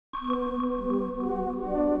Jigme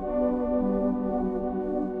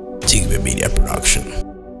Media Production.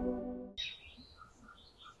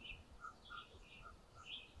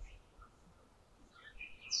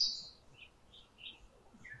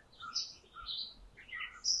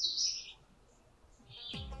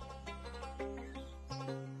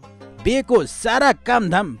 बिहेको सारा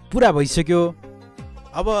कामधाम पुरा भइसक्यो।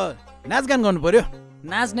 अब नाचगान गर्नु पर्यो।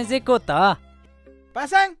 नाच्ने चाहिँ को त?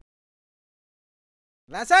 Pasang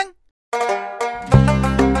Lhasang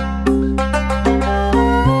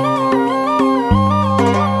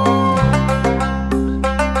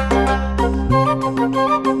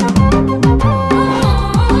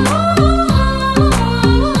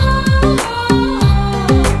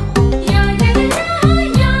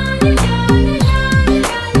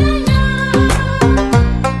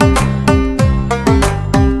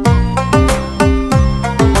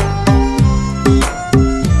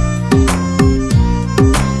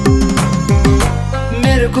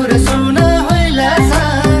Kura Suna Hoi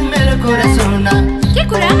Lhasang, Mero Kura Suna. के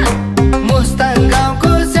कुरा? मुस्ताङ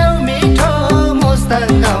गाउँको स्याउ मिठो, मुस्ताङ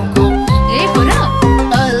गाउँको ए कुरा?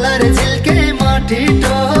 अल्लारे झिल्के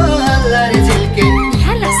मठिटो, अल्लारे झिल्के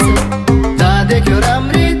हेलसु दा देख्यो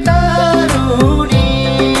राम्री तारुनी,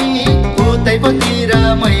 उतै पोतिर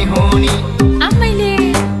मै हुनी आमैले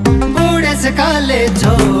बुढेसकालले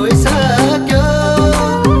छोइसक्यो,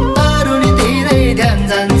 तारुनीतिरै ध्यान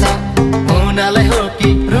जान्छ, हुनलाई हो कि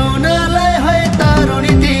रुनलाई है,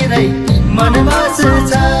 तारुनीतिरै मन बस्छ,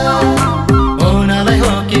 हुनलाई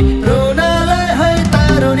हो कि रुनलाई है,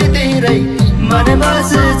 तारुनीतिरै मन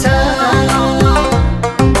बस्छ।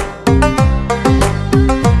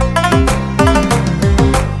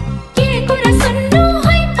 के कुरा सुन्नु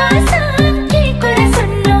है पासाङ, के कुरा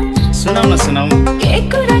सुन्नु? सुनाउ न सुनाउ के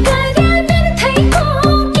कुरा गर्या बिर्थैको,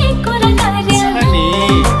 के कुरा गर्या? अनि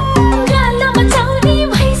गालामा चौरी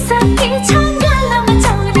भइसकेछ, गालामा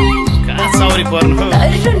चौरी कहाँ चौरी पर्नु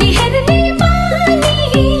तरुनी हेर्ने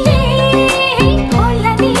पानीले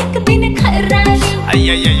होला नि एक दिन खरानी।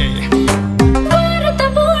 बुढो त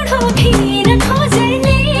बुढो भिर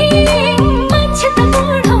खोज्ने, मान्छे त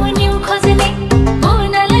बुढो न्यु खोज्ने,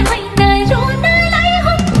 हुनलाई होइन रुनलाई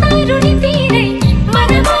हो, तारुनीतिरै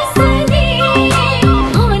मन बस्ने,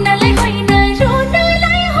 हुनलाई होइन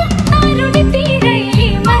रुनलाई हो, तारुनीतिरै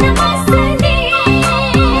मन बस्ने।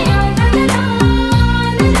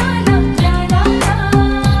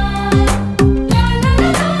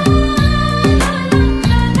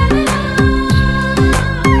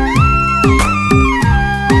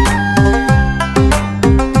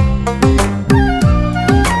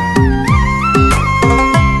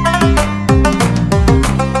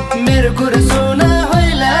 मेरो कुरा सुना होइ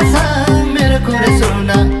लासाङ, मेरो कुरा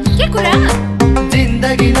सुना। के कुरा?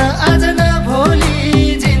 जिन्दगी न आज न भोलि,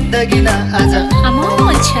 जिन्दगी न आज आमा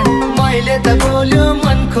भन्छन् मैले त बोल्यो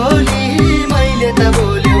मन खोली, मैले त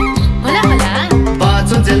बोल्यो होला होला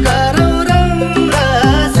बाँचुन्जेल गरौँ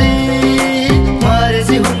रङरासी,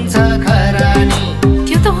 मरेसी हुन्छ खरानी,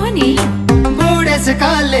 त्यो त हो नि।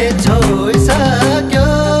 बुढेसकालले छोइसक्यो,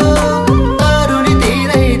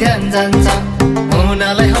 तारुनीतिरै ध्यान जान्छ,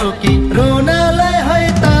 हुनलाई हो कि रुनलाई है,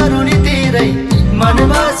 तारुनीतिरै मन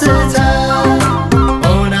बस्छ,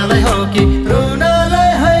 हुनलाई हो कि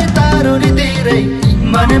रुनलाई है, तारुनीतिरै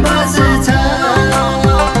मन बस्छ।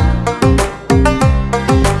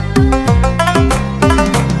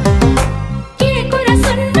 के कुरा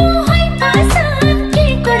सुन्नु है पासाङ, के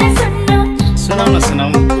कुरा सुन्नु? सुनाउ न सुनाउ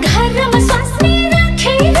घरमा स्वास्नी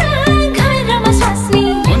राखेर, घरमा स्वास्नी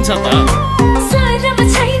हुन्छ त शरम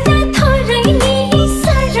छैन थोरै नि,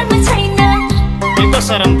 शरम छैन के को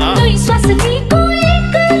शरम त दुई स्वास्नीको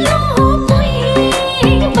एक्लो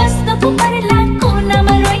कोही बस्न पो पर्ला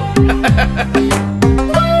कोनामा रोइ।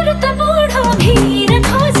 बुढो त बुढो भिर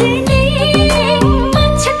खोज्ने,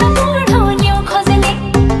 मान्छे त बुढो न्यु खोज्ने,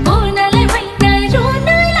 हुनलाई होइन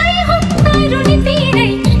रुनलाई हो, तारुनीतिरै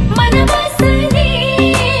मन बस्ने,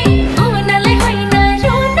 हुनलाई होइन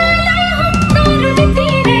रुनलाई हो,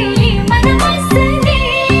 तारुनीतिरै मन बस्ने।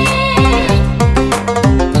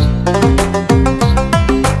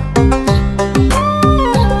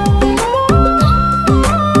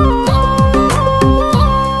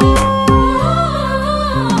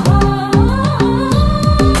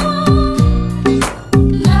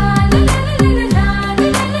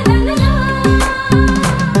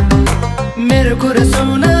 मेरो कुरा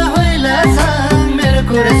सुना होइ लासाङ, मेरो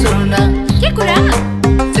कुरा सुना। के कुरा?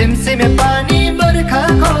 सिमसिमे पानी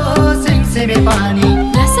बर्खाको, सिमसिमे पानी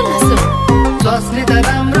लसु लसु स्वास्नी त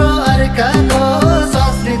राम्रो, अर्काको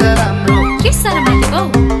स्वास्नी त राम्रो, के साह्रो माटेको?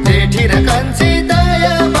 जेठी र कान्छी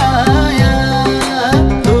दया माया,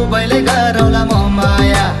 दुबैले गरौँला म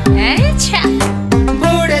माया।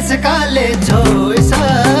 काले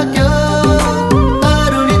छोइसक्यो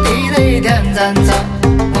तरुणीतिरै ध्यान जान्छ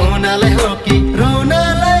हुनलाई हो कि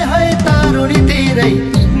रुनलाई है तरुणीतिरै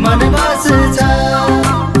मन बस्छ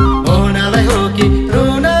हुनलाई हो कि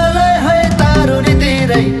रुनलाई है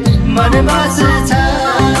तरुणीतिरै मन बस्छ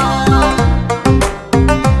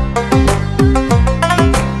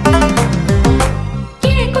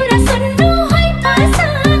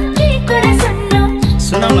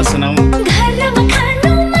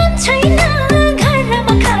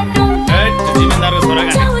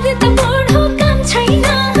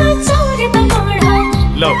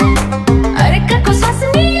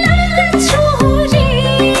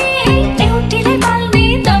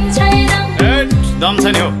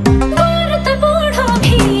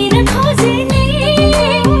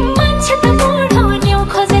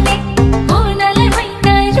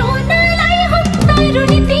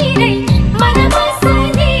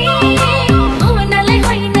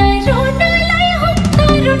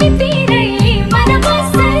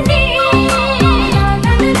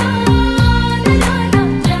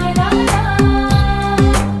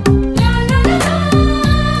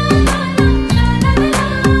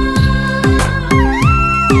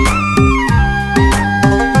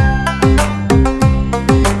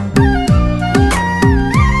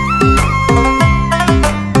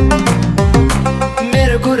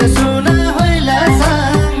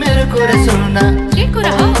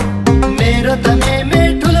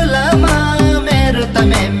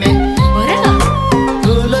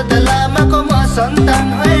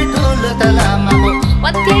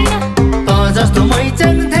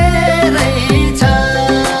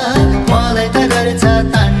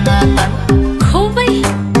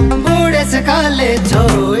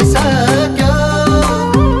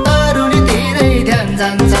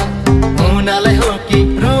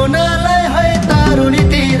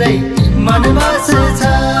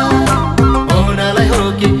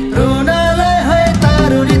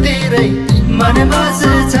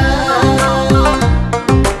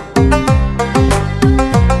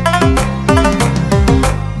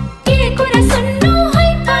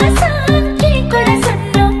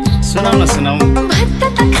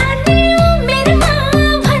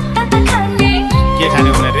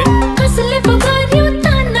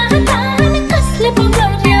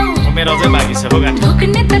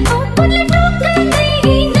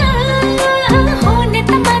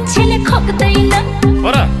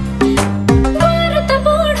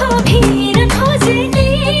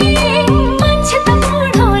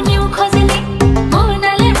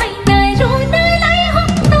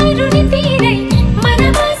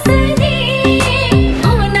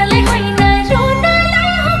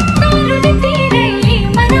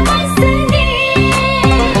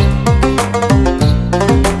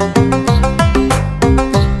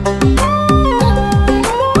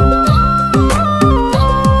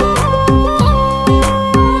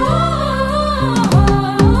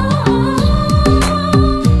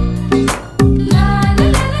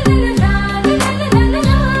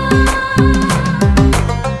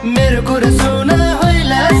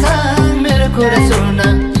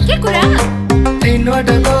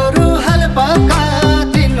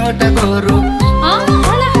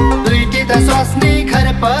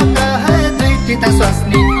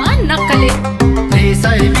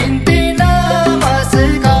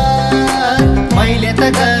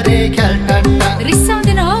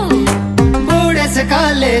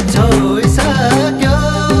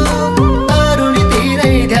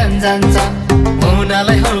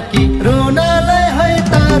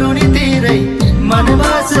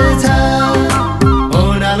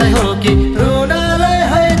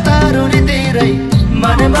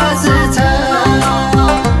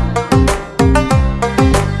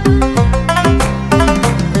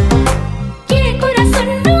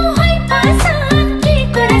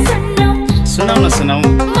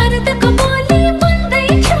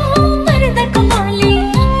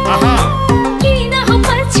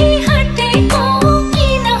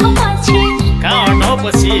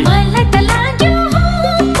मलाई त लाग्यो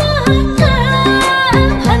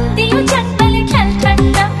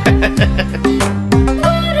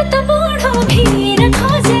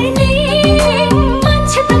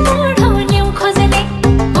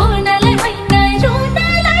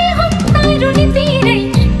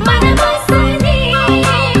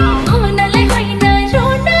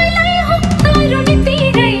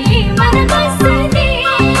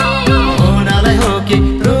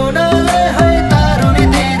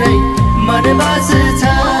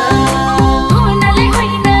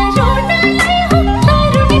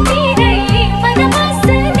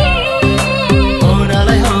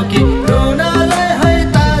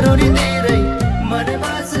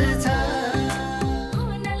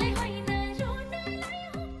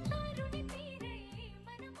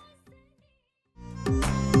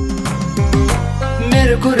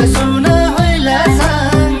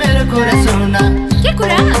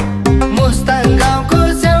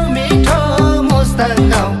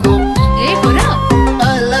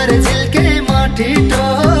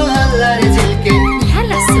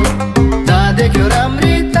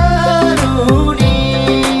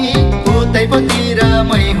तिर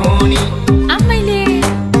मै हुनी आमैले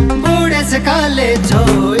बुढेसकालले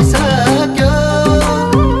छोइसक्यो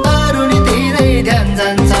तरुणीतिरै ध्यान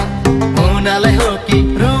जान्छ हुनलाई हो कि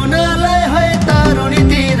रुनलाई है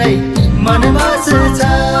तरुणीतिरै मन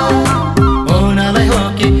बस्छ